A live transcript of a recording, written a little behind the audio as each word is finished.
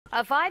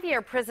A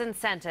 5-year prison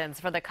sentence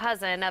for the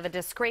cousin of a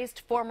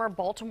disgraced former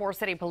Baltimore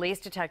City police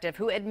detective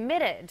who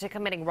admitted to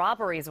committing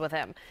robberies with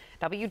him.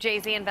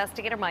 WJZ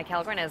investigator Mike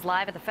Helgren is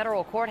live at the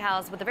federal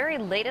courthouse with the very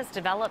latest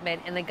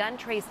development in the gun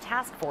trace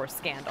task force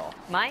scandal.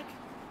 Mike?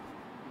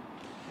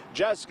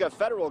 Jessica,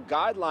 federal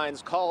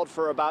guidelines called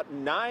for about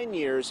 9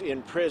 years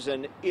in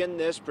prison in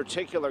this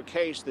particular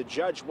case. The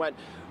judge went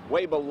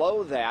way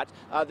below that.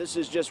 This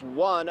is just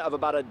one of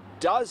about a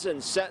dozen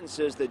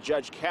sentences that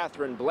Judge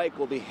Catherine Blake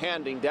will be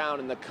handing down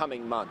in the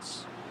coming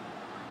months.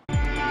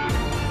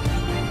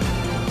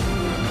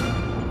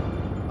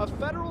 A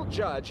federal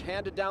judge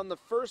handed down the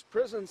first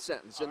prison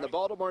sentence in the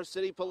Baltimore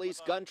City Police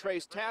gun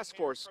trace task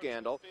force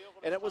scandal,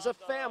 and it was a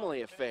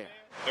family affair.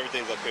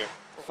 Everything's up here.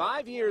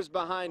 5 years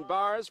behind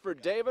bars for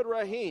David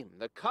Rahim,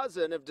 the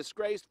cousin of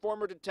disgraced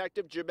former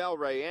detective Jamel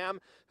Rayam,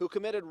 who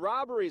committed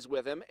robberies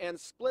with him and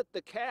split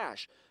the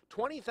cash.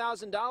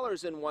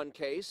 $20,000 in one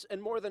case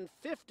and more than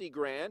 $50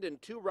 grand in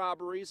two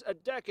robberies a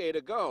decade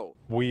ago.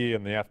 We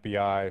in the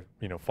FBI,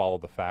 follow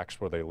the facts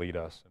where they lead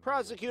us.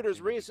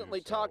 Prosecutors recently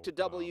talked to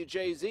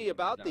WJZ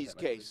about these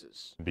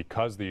cases.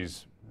 Because the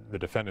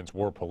defendants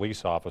were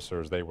police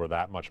officers, they were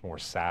that much more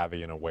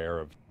savvy and aware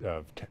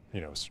of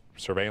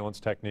surveillance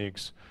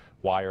techniques,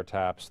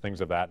 wiretaps,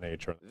 things of that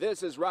nature.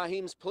 This is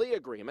Rahim's plea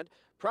agreement.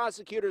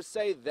 Prosecutors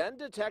say then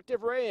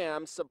Detective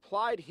Rayam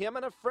supplied him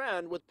and a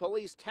friend with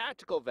police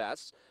tactical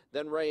vests.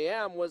 Then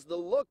Rayam was the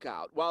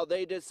lookout while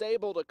they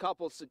disabled a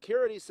couple's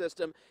security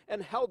system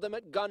and held them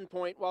at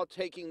gunpoint while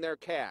taking their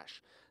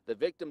cash. The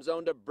victims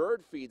owned a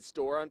bird feed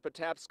store on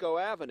Patapsco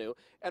Avenue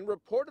and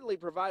reportedly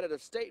provided a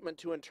statement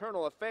to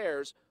Internal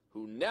Affairs,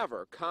 who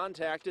never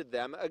contacted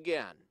them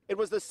again. It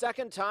was the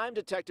second time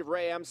Detective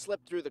Rayam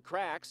slipped through the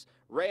cracks.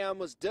 Rayam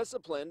was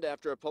disciplined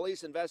after a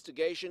police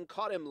investigation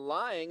caught him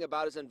lying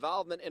about his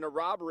involvement in a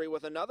robbery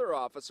with another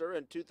officer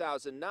in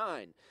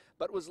 2009,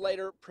 but was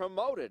later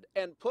promoted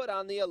and put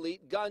on the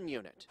elite gun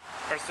unit.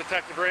 There's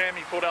Detective Rayam.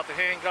 He pulled out the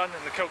handgun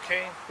and the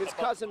cocaine. His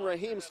cousin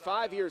Rahim's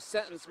 5-year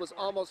sentence was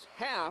almost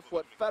half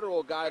what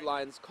federal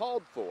guidelines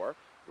called for.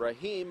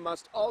 Rahim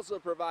must also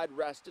provide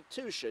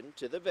restitution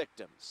to the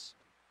victims.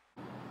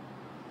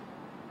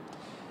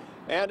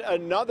 And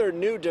another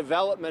new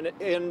development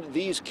in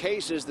these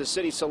cases, the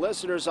city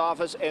solicitor's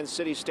office and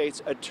city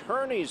state's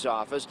attorney's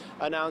office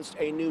announced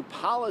a new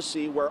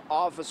policy where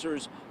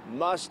officers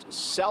must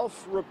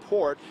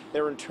self-report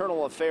their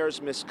internal affairs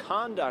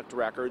misconduct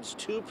records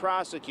to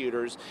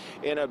prosecutors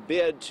in a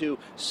bid to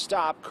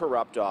stop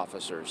corrupt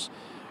officers.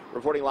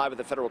 Reporting live at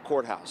the federal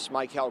courthouse,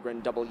 Mike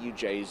Helgren,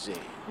 WJZ.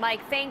 Mike,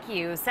 thank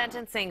you.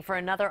 Sentencing for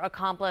another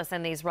accomplice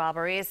in these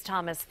robberies,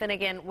 Thomas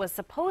Finnegan, was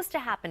supposed to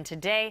happen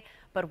today,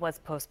 but was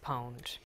postponed.